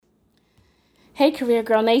Hey, Career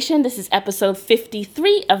Girl Nation, this is episode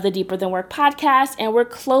 53 of the Deeper Than Work podcast, and we're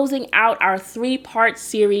closing out our three-part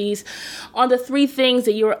series on the three things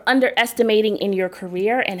that you're underestimating in your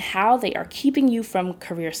career and how they are keeping you from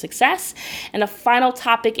career success. And the final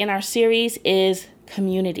topic in our series is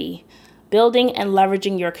community. Building and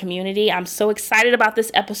leveraging your community. I'm so excited about this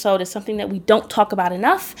episode. It's something that we don't talk about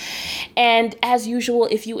enough. And as usual,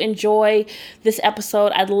 if you enjoy this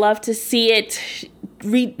episode, I'd love to see it.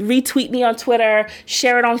 Retweet me on Twitter,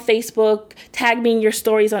 share it on Facebook, tag me in your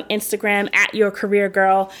stories on Instagram at Your Career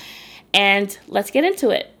Girl, and let's get into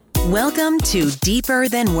it. Welcome to Deeper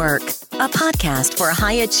Than Work, a podcast for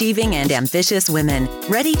high-achieving and ambitious women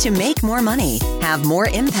ready to make more money, have more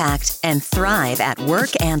impact, and thrive at work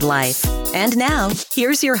and life. And now,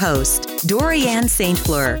 here's your host, Dorianne St.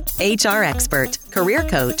 Fleur, HR expert, career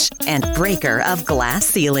coach, and breaker of glass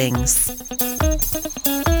ceilings.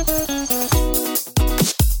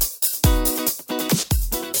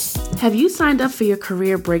 Have you signed up for your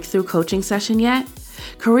Career Breakthrough Coaching session yet?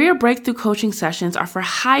 Career Breakthrough Coaching sessions are for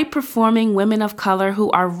high-performing women of color who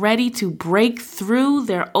are ready to break through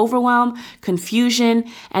their overwhelm, confusion,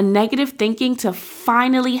 and negative thinking to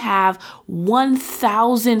finally have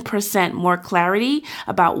 1,000% more clarity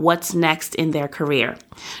about what's next in their career.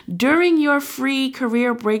 During your free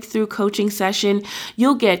Career Breakthrough Coaching session,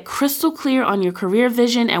 you'll get crystal clear on your career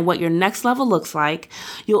vision and what your next level looks like.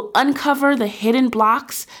 You'll uncover the hidden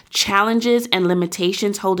blocks, challenges, and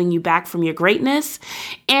limitations holding you back from your greatness,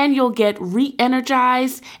 and you'll get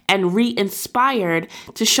re-energized and re-inspired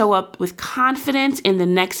to show up with confidence in the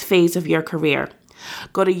next phase of your career.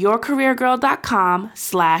 Go to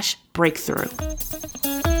yourcareergirl.com/breakthrough.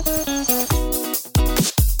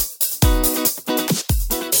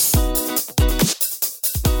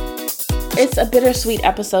 It's a bittersweet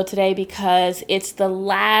episode today because it's the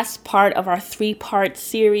last part of our three-part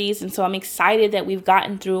series. And so I'm excited that we've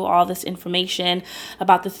gotten through all this information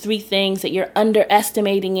about the three things that you're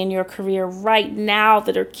underestimating in your career right now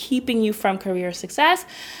that are keeping you from career success.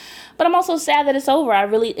 But I'm also sad that it's over. I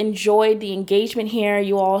really enjoyed the engagement here.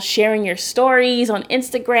 You all sharing your stories on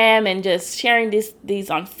Instagram and just sharing these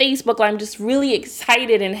on Facebook. I'm just really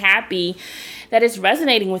excited and happy that it's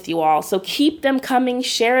resonating with you all. So keep them coming.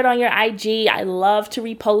 Share it on your IG. I love to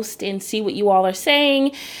repost and see what you all are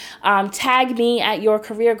saying. Tag me at Your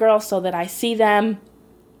Career Girl so that I see them.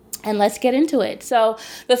 And let's get into it. So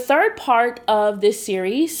the third part of this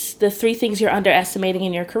series, the three things you're underestimating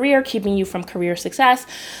in your career, keeping you from career success.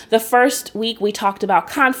 The first week we talked about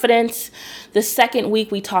confidence. The second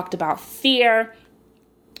week we talked about fear.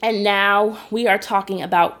 And now we are talking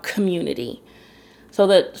about community. So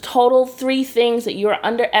the total three things that you're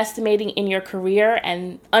underestimating in your career,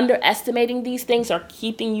 and underestimating these things are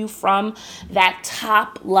keeping you from that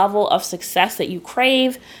top level of success that you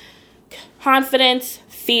crave: confidence,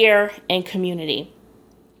 fear, and community.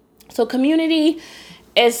 So community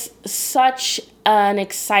is such an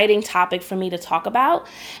exciting topic for me to talk about.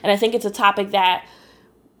 And I think it's a topic that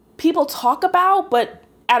people talk about, but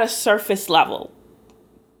at a surface level.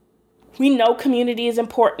 We know community is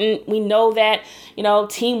important. We know that,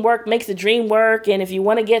 teamwork makes the dream work. And if you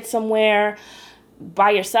want to get somewhere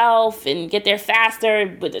by yourself and get there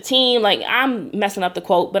faster with the team, I'm messing up the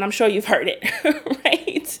quote, but I'm sure you've heard it,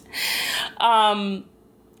 right?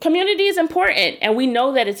 Community is important, and we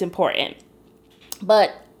know that it's important,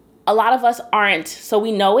 but a lot of us aren't. So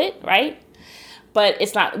we know it, right? But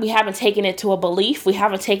it's not, we haven't taken it to a belief. We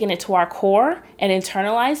haven't taken it to our core and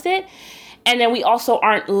internalized it. And then we also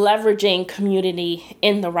aren't leveraging community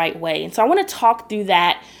in the right way. And so I want to talk through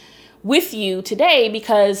that with you today,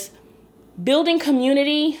 because building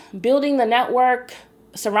community, building the network,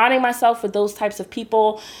 surrounding myself with those types of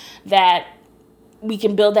people that we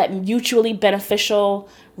can build that mutually beneficial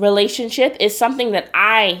relationship is something that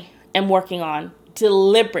I am working on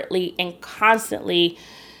deliberately and constantly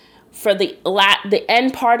for the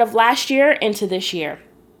end part of last year into this year.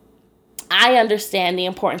 I understand the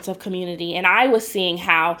importance of community, and I was seeing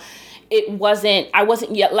how I wasn't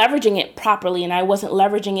yet leveraging it properly, and I wasn't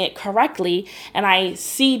leveraging it correctly. And I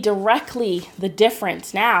see directly the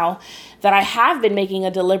difference now that I have been making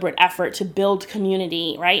a deliberate effort to build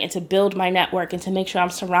community, right? And to build my network and to make sure I'm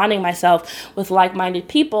surrounding myself with like-minded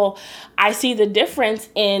people. I see the difference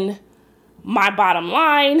in my bottom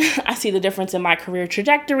line. I see the difference in my career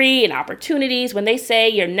trajectory and opportunities. When they say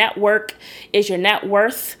your network is your net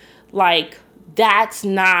worth, that's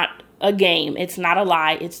not a game. It's not a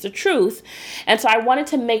lie. It's the truth. And so I wanted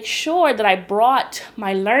to make sure that I brought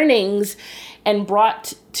my learnings and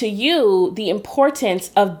brought to you the importance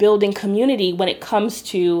of building community when it comes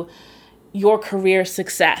to your career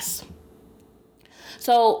success.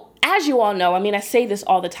 So as you all know, I say this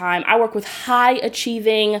all the time, I work with high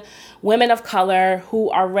achieving women of color who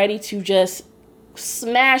are ready to just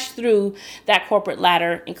smash through that corporate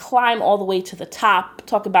ladder and climb all the way to the top.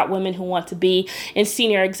 Talk about women who want to be in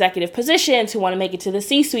senior executive positions, who want to make it to the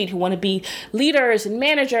C-suite, who want to be leaders and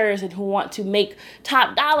managers, and who want to make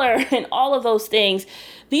top dollar and all of those things.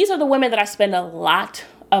 These are the women that I spend a lot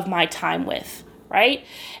of my time with, right?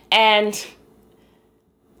 And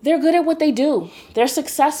they're good at what they do. They're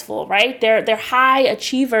successful, right? They're high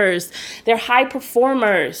achievers. They're high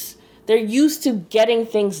performers. They're used to getting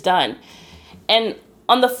things done. And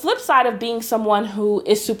on the flip side of being someone who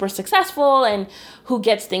is super successful and who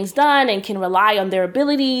gets things done and can rely on their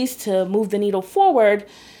abilities to move the needle forward,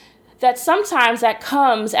 that sometimes that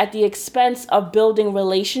comes at the expense of building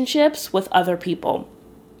relationships with other people.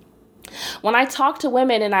 When I talk to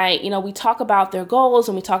women and we talk about their goals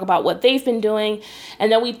and we talk about what they've been doing,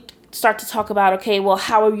 and then we start to talk about, okay, well,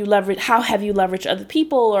 how have you leveraged other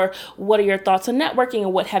people, or what are your thoughts on networking,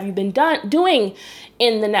 or what have you been doing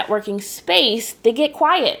in the networking space, they get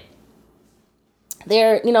quiet.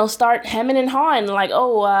 They're, start hemming and hawing like,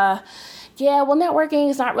 yeah, well, networking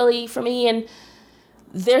is not really for me. And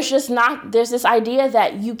there's this idea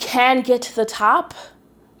that you can get to the top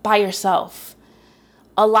by yourself.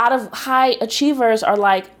 A lot of high achievers are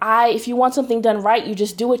like, if you want something done right, you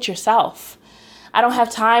just do it yourself. I don't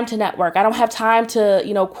have time to network. I don't have time to,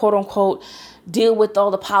 quote unquote, deal with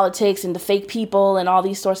all the politics and the fake people and all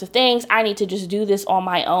these sorts of things. I need to just do this on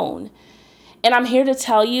my own. And I'm here to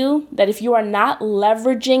tell you that if you are not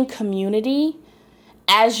leveraging community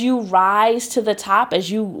as you rise to the top,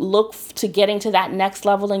 as you look to getting to that next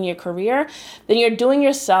level in your career, then you're doing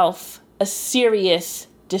yourself a serious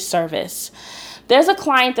disservice. There's a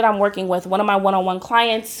client that I'm working with, one of my one-on-one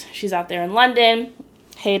clients. She's out there in London.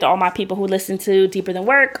 Hey to all my people who listen to Deeper Than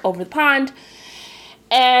Work over the pond.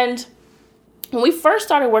 And when we first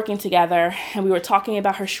started working together and we were talking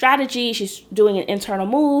about her strategy, she's doing an internal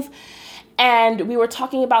move. And we were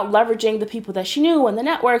talking about leveraging the people that she knew and the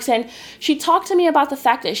networks. And she talked to me about the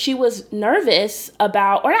fact that she was nervous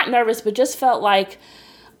about, or not nervous, but just felt like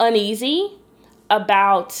uneasy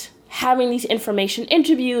about having these information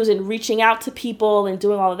interviews and reaching out to people and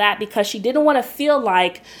doing all of that, because she didn't want to feel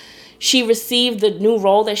like she received the new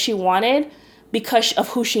role that she wanted because of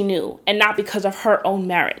who she knew and not because of her own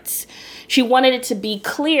merits. She wanted it to be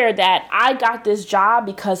clear that I got this job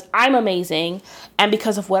because I'm amazing and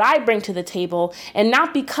because of what I bring to the table, and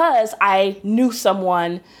not because I knew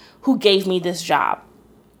someone who gave me this job.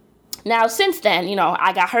 Now, since then,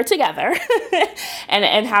 I got her together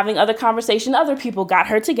and having other conversation, other people got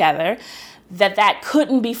her together, that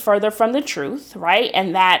couldn't be further from the truth, right?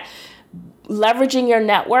 And that leveraging your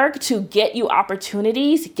network to get you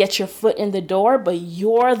opportunities, get your foot in the door, but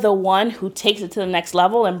you're the one who takes it to the next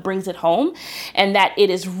level and brings it home. And that it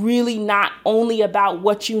is really not only about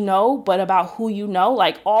what you know, but about who you know,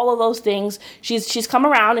 like all of those things. She's come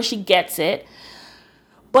around and she gets it.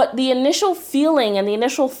 But the initial feeling and the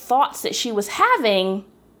initial thoughts that she was having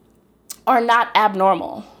are not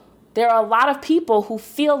abnormal. There are a lot of people who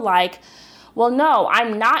feel like, well, no,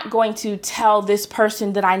 I'm not going to tell this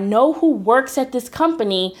person that I know who works at this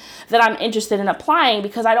company that I'm interested in applying,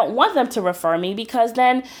 because I don't want them to refer me, because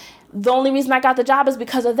then the only reason I got the job is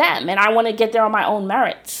because of them and I want to get there on my own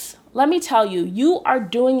merits. Let me tell you, you are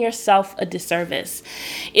doing yourself a disservice.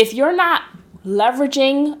 If you're not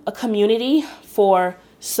leveraging a community for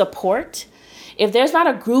support, if there's not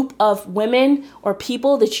a group of women or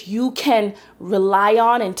people that you can rely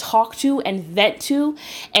on and talk to and vent to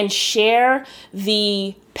and share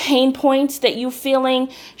the pain points that you're feeling,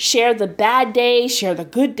 share the bad days, share the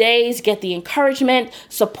good days, get the encouragement,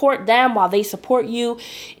 support them while they support you.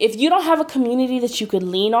 If you don't have a community that you could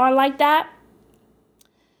lean on like that,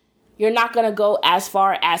 you're not going to go as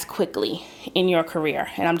far as quickly in your career.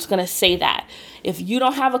 And I'm just going to say that. If you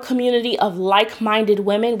don't have a community of like-minded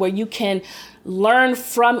women where you can learn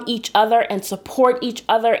from each other and support each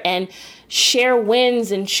other and share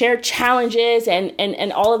wins and share challenges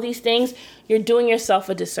and all of these things, you're doing yourself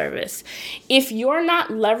a disservice. If you're not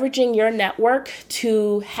leveraging your network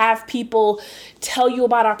to have people tell you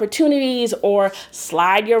about opportunities or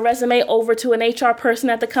slide your resume over to an HR person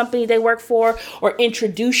at the company they work for, or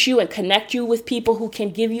introduce you and connect you with people who can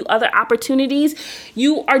give you other opportunities,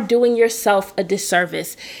 you are doing yourself a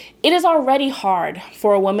disservice. It is already hard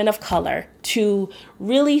for a woman of color to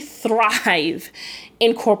really thrive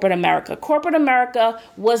in corporate America. Corporate America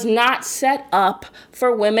was not set up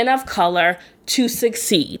for women of color to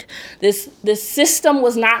succeed. This system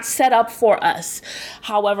was not set up for us.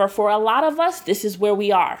 However, for a lot of us, this is where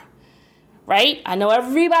we are, right? I know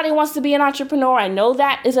everybody wants to be an entrepreneur. I know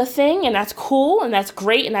that is a thing, and that's cool, and that's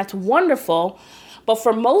great, and that's wonderful. But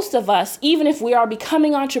for most of us, even if we are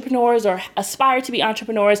becoming entrepreneurs or aspire to be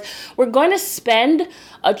entrepreneurs, we're going to spend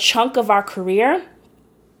a chunk of our career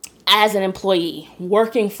as an employee,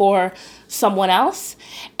 working for someone else.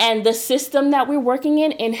 And the system that we're working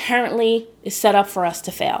in inherently is set up for us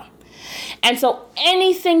to fail. And so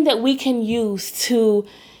anything that we can use to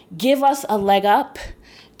give us a leg up,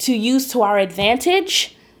 to use to our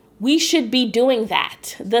advantage, we should be doing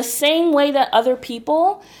that. The same way that other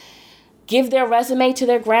people give their resume to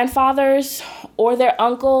their grandfathers or their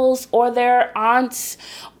uncles or their aunts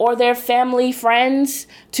or their family friends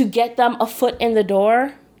to get them a foot in the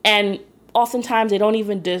door. And oftentimes they don't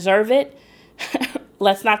even deserve it.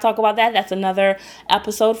 Let's not talk about that. That's another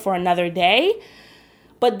episode for another day.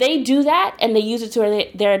 But they do that and they use it to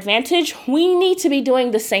their advantage. We need to be doing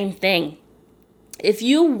the same thing. If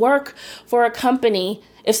you work for a company,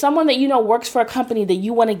 if someone that you know works for a company that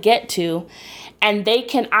you want to get to, and they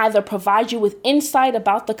can either provide you with insight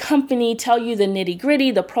about the company, tell you the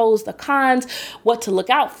nitty-gritty, the pros, the cons, what to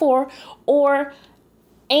look out for, or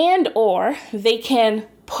they can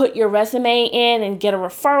put your resume in and get a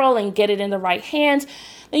referral and get it in the right hands,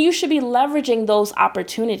 then you should be leveraging those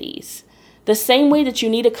opportunities. The same way that you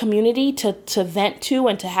need a community to vent to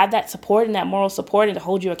and to have that support and that moral support and to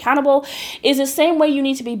hold you accountable is the same way you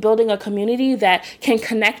need to be building a community that can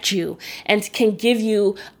connect you and can give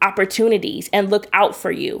you opportunities and look out for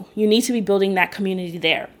you. You need to be building that community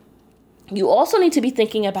there. You also need to be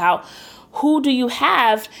thinking about who do you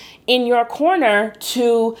have in your corner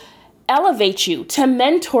to elevate you, to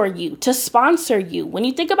mentor you, to sponsor you. When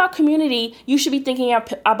you think about community, you should be thinking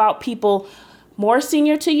about people more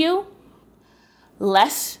senior to you,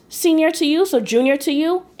 less senior to you, so junior to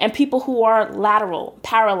you, and people who are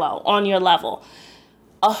parallel on your level.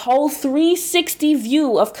 A whole 360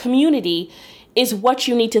 view of community is what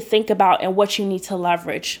you need to think about and what you need to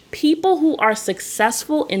leverage. People who are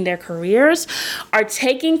successful in their careers are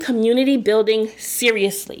taking community building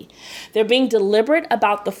seriously. They're being deliberate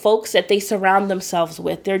about the folks that they surround themselves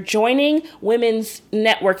with. They're joining women's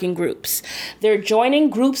networking groups. They're joining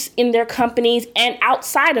groups in their companies and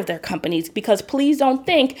outside of their companies, because please don't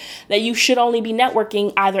think that you should only be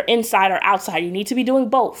networking either inside or outside. You need to be doing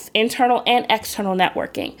both, internal and external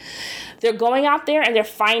networking. They're going out there and they're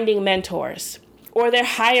finding mentors, or they're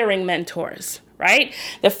hiring mentors, right?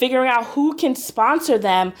 They're figuring out who can sponsor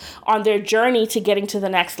them on their journey to getting to the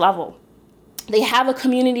next level. They have a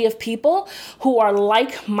community of people who are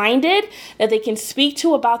like-minded that they can speak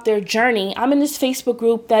to about their journey. I'm in this Facebook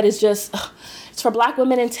group that is just, it's for Black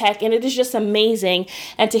women in tech, and it is just amazing.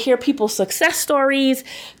 And to hear people's success stories,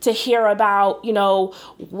 to hear about,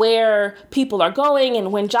 where people are going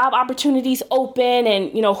and when job opportunities open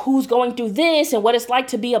and, who's going through this and what it's like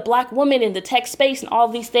to be a Black woman in the tech space and all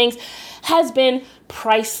these things has been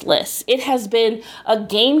priceless. It has been a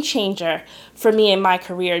game changer for me in my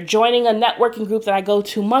career. Joining a networking group that I go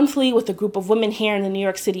to monthly with a group of women here in the New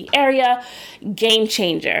York City area, game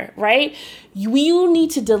changer, right? You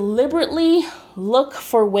need to deliberately look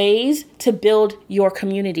for ways to build your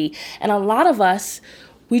community. And a lot of us,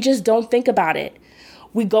 we just don't think about it.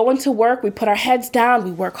 We go into work, we put our heads down,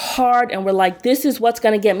 we work hard, and we're like, this is what's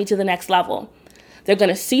going to get me to the next level. They're going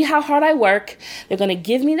to see how hard I work. They're going to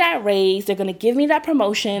give me that raise. They're going to give me that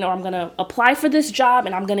promotion, or I'm going to apply for this job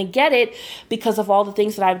and I'm going to get it because of all the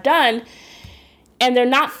things that I've done. And they're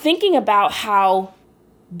not thinking about how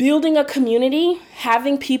building a community,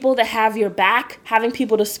 having people that have your back, having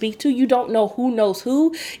people to speak to, you don't know who knows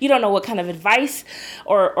who. You don't know what kind of advice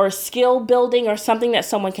or skill building or something that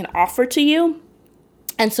someone can offer to you.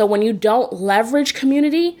 And so when you don't leverage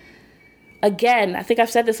community, again, I think I've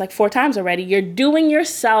said this like 4 times already, you're doing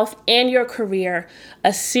yourself and your career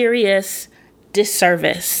a serious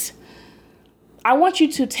disservice. I want you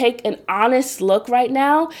to take an honest look right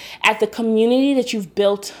now at the community that you've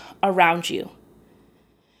built around you.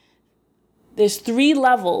 There's 3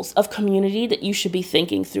 levels of community that you should be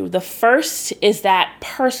thinking through. The first is that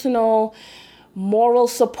personal, moral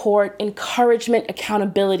support, encouragement,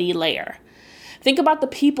 accountability layer. Think about the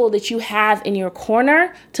people that you have in your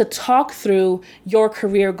corner to talk through your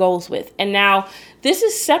career goals with. And now, this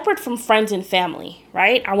is separate from friends and family,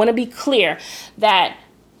 right? I want to be clear that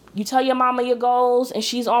you tell your mama your goals and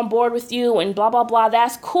she's on board with you and blah, blah, blah.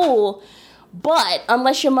 That's cool. But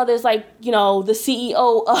unless your mother's like, the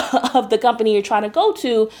CEO of the company you're trying to go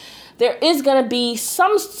to, there is going to be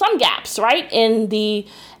some gaps, right, in the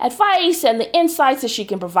advice and the insights that she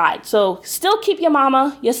can provide. So still keep your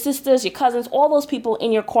mama, your sisters, your cousins, all those people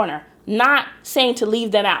in your corner. Not saying to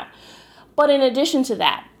leave them out. But in addition to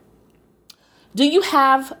that, Do you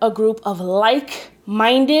have a group of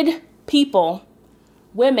like-minded people,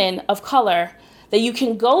 women of color, that you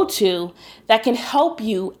can go to that can help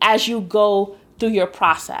you as you go through your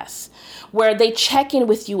process, where they check in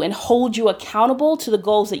with you and hold you accountable to the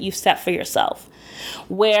goals that you've set for yourself,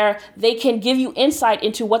 where they can give you insight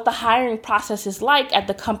into what the hiring process is like at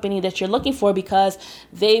the company that you're looking for because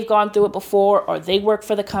they've gone through it before, or they work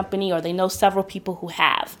for the company, or they know several people who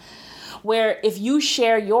have. Where if you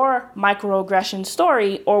share your microaggression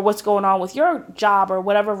story or what's going on with your job or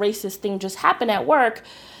whatever racist thing just happened at work,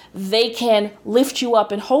 they can lift you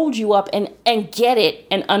up and hold you up and get it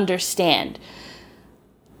and understand.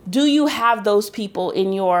 Do you have those people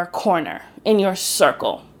in your corner, in your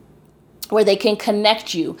circle, where they can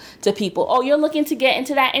connect you to people? Oh, you're looking to get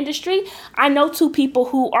into that industry? I know 2 people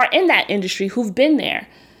who are in that industry who've been there.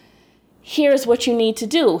 Here's what you need to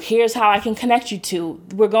do. Here's how I can connect you to.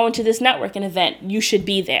 We're going to this networking event. You should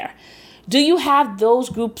be there. Do you have those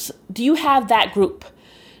groups? Do you have that group?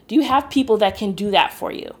 Do you have people that can do that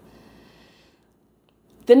for you?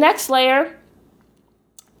 The next layer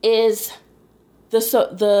is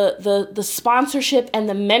the sponsorship and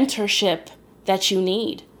the mentorship that you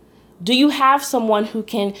need. Do you have someone who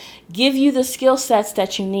can give you the skill sets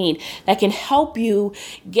that you need, that can help you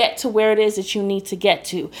get to where it is that you need to get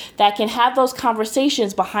to, that can have those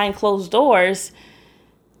conversations behind closed doors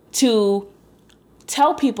to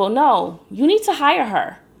tell people, no, you need to hire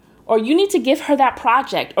her, or you need to give her that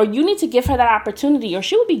project, or you need to give her that opportunity, or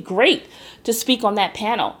she would be great to speak on that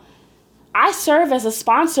panel. I serve as a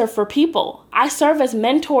sponsor for people. I serve as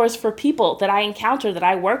mentors for people that I encounter, that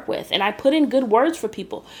I work with, and I put in good words for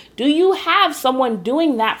people. Do you have someone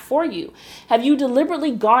doing that for you? Have you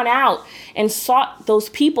deliberately gone out and sought those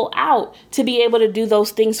people out to be able to do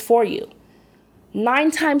those things for you?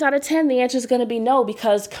 9 times out of 10, the answer is going to be no,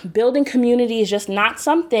 because building community is just not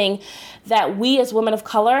something that we as women of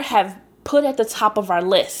color have put at the top of our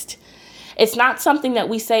list. It's not something that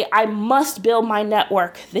we say, I must build my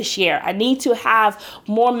network this year. I need to have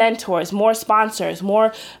more mentors, more sponsors,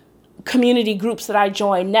 more community groups that I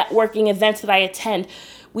join, networking events that I attend.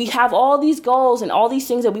 We have all these goals and all these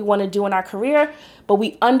things that we want to do in our career, but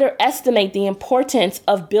we underestimate the importance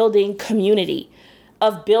of building community,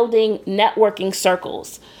 of building networking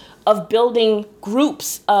circles, of building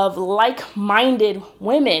groups of like-minded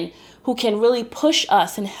women who can really push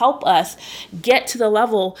us and help us get to the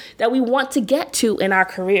level that we want to get to in our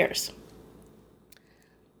careers.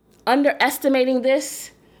 Underestimating this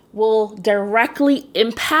will directly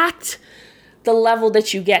impact the level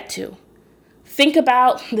that you get to. Think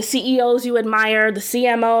about the CEOs you admire, the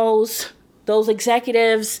CMOs, those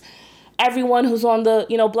executives, everyone who's on the,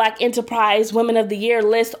 Black Enterprise, Women of the Year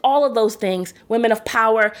list, all of those things, women of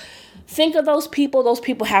power. Think of those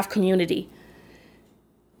people have community.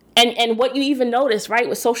 And what you even notice, right,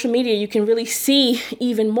 with social media, you can really see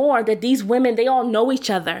even more that these women, they all know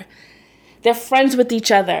each other. They're friends with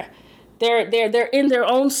each other. They're in their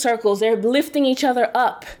own circles. They're lifting each other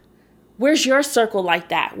up. Where's your circle like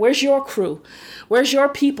that? Where's your crew? Where's your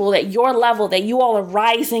people at your level that you all are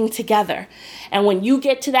rising together? And when you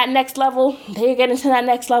get to that next level, they get into that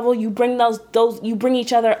next level, you bring you bring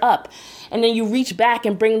each other up. And then you reach back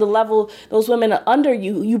and bring the level, those women under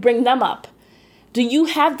you, you bring them up. Do you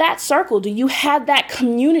have that circle? Do you have that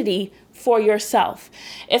community for yourself?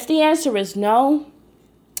 If the answer is no,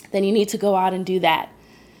 then you need to go out and do that.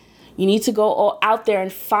 You need to go out there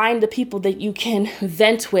and find the people that you can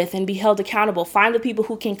vent with and be held accountable. Find the people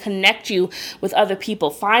who can connect you with other people.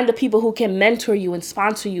 Find the people who can mentor you and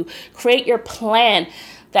sponsor you. Create your plan,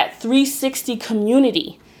 that 360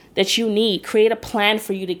 community that you need. Create a plan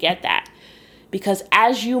for you to get that. Because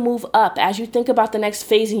as you move up, as you think about the next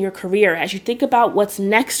phase in your career, as you think about what's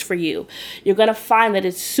next for you, you're going to find that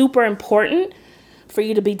it's super important for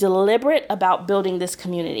you to be deliberate about building this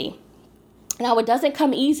community. Now, it doesn't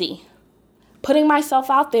come easy. Putting myself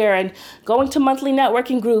out there and going to monthly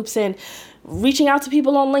networking groups and reaching out to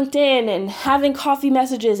people on LinkedIn and having coffee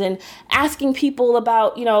messages and asking people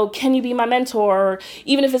about, can you be my mentor? Or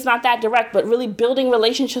even if it's not that direct, but really building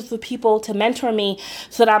relationships with people to mentor me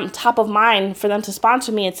so that I'm top of mind for them to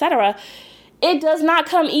sponsor me, etc. It does not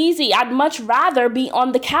come easy. I'd much rather be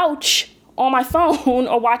on the couch on my phone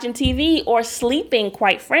or watching TV or sleeping,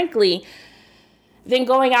 quite frankly, than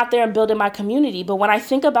going out there and building my community. But when I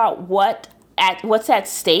think about what's at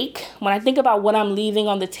stake, when I think about what I'm leaving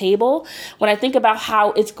on the table, when I think about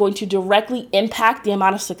how it's going to directly impact the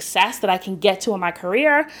amount of success that I can get to in my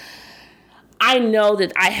career, I know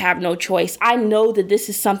that I have no choice. I know that this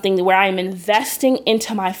is something where I'm investing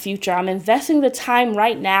into my future. I'm investing the time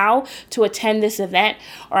right now to attend this event,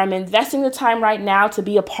 or I'm investing the time right now to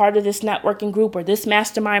be a part of this networking group or this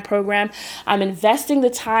mastermind program. I'm investing the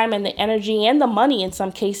time and the energy and the money in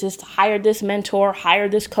some cases to hire this mentor, hire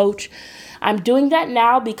this coach. I'm doing that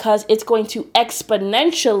now because it's going to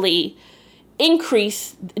exponentially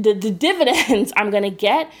increase the dividends I'm going to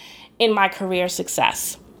get in my career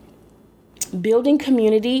success. Building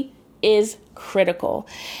community is critical,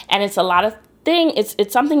 and it's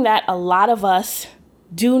something that a lot of us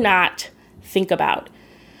do not think about,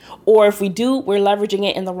 or if we do, we're leveraging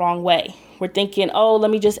it in the wrong way. We're thinking, oh,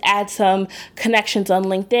 let me just add some connections on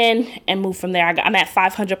LinkedIn and move from there. I'm at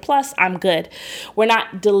 500 plus, I'm good. We're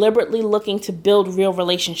not deliberately looking to build real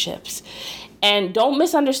relationships. And don't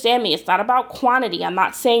misunderstand me. It's not about quantity. I'm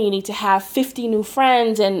not saying you need to have 50 new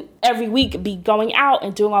friends and every week be going out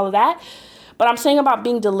and doing all of that. But I'm saying about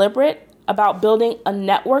being deliberate, about building a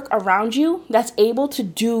network around you that's able to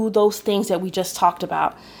do those things that we just talked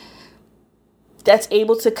about. That's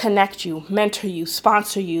able to connect you, mentor you,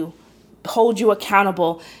 sponsor you, hold you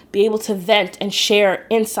accountable, be able to vent and share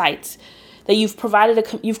insights. That you've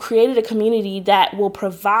created a community that will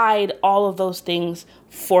provide all of those things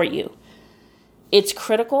for you. It's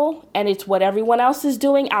critical, and it's what everyone else is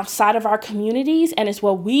doing outside of our communities, and it's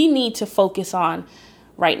what we need to focus on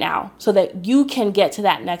right now so that you can get to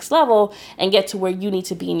that next level and get to where you need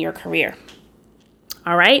to be in your career.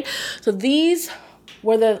 All right. So these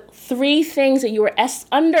were the 3 things that you were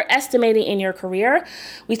underestimating in your career.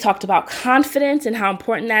 We talked about confidence and how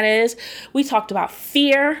important that is. We talked about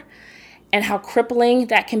fear and how crippling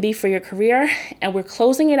that can be for your career. And we're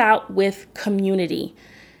closing it out with community.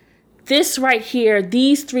 This right here,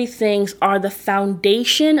 these 3 things are the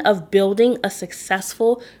foundation of building a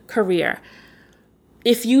successful career.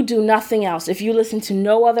 If you do nothing else, if you listen to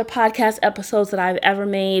no other podcast episodes that I've ever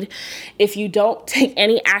made, if you don't take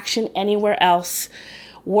any action anywhere else,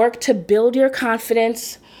 work to build your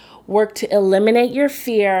confidence, work to eliminate your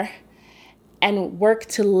fear, and work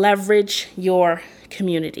to leverage your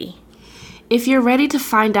community. If you're ready to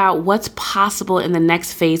find out what's possible in the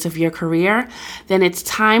next phase of your career, then it's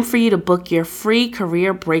time for you to book your free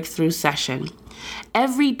career breakthrough session.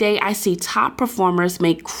 Every day I see top performers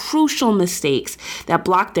make crucial mistakes that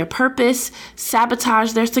block their purpose,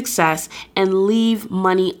 sabotage their success, and leave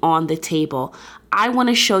money on the table. I want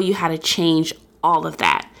to show you how to change all of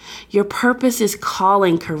that. Your purpose is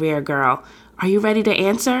calling, career girl. Are you ready to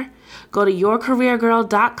answer? Go to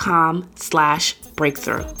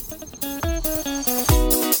yourcareergirl.com/breakthrough.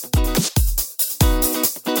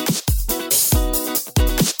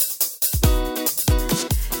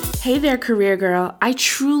 Hey there, career girl. I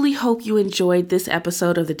truly hope you enjoyed this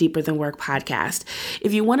episode of the Deeper Than Work podcast.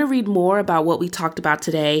 If you want to read more about what we talked about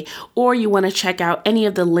today, or you want to check out any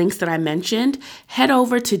of the links that I mentioned, head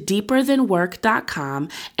over to deeperthanwork.com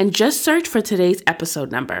and just search for today's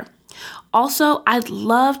episode number. Also, I'd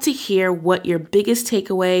love to hear what your biggest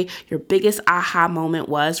takeaway, your biggest aha moment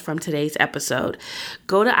was from today's episode.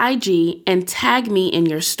 Go to IG and tag me in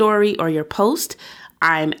your story or your post.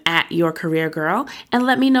 I'm at Your Career Girl, and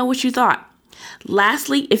let me know what you thought.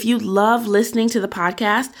 Lastly, if you love listening to the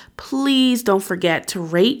podcast, please don't forget to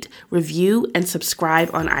rate, review, and subscribe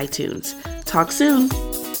on iTunes. Talk soon.